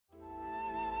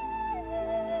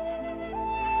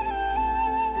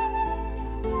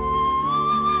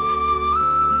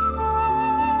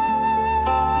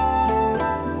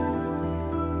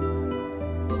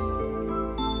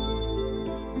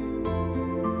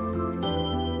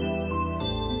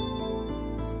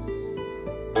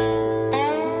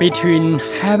Between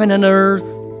heaven and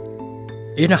earth,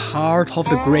 in the heart of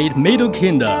the great Middle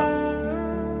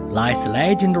Kingdom, lies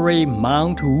legendary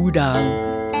Mount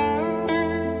Wudang.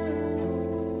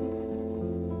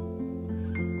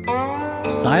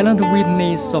 Silent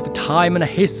witness of time and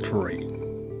history,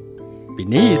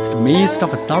 beneath the mist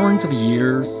of thousands of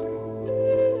years,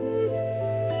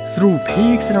 through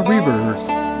peaks and rivers,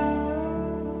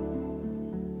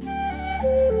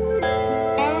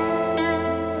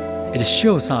 it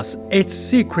shows us its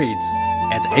secrets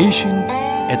as ancient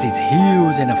as its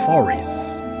hills and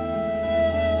forests.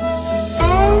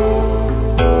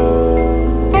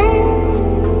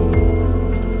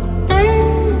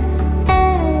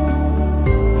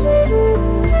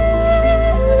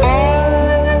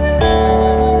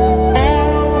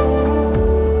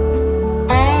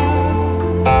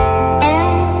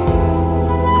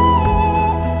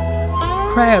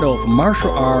 Cradle of martial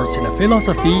arts and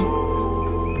philosophy,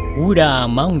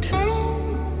 Wudang Mountains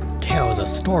tells a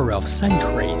story of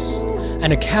centuries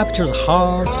and captures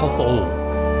hearts of all.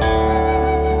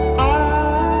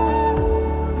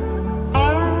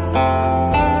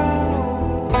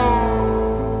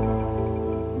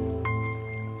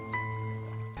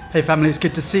 Hey family, it's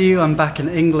good to see you. I'm back in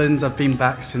England. I've been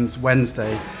back since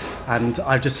Wednesday and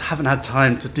I just haven't had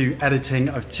time to do editing.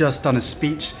 I've just done a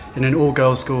speech in an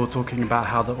all-girls school talking about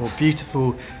how they're all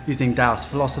beautiful using Taoist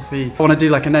philosophy. I want to do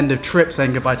like an end of trip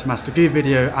saying goodbye to Master Gu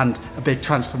video and a big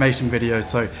transformation video,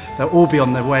 so they'll all be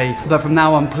on their way. Though from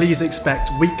now on, please expect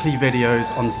weekly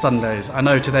videos on Sundays. I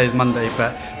know today's Monday,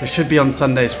 but it should be on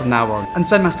Sundays from now on. And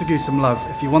send Master Gu some love.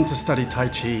 If you want to study Tai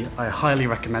Chi, I highly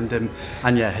recommend him.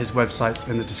 And yeah, his website's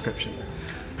in the description.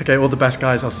 Okay, all the best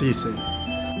guys, I'll see you soon.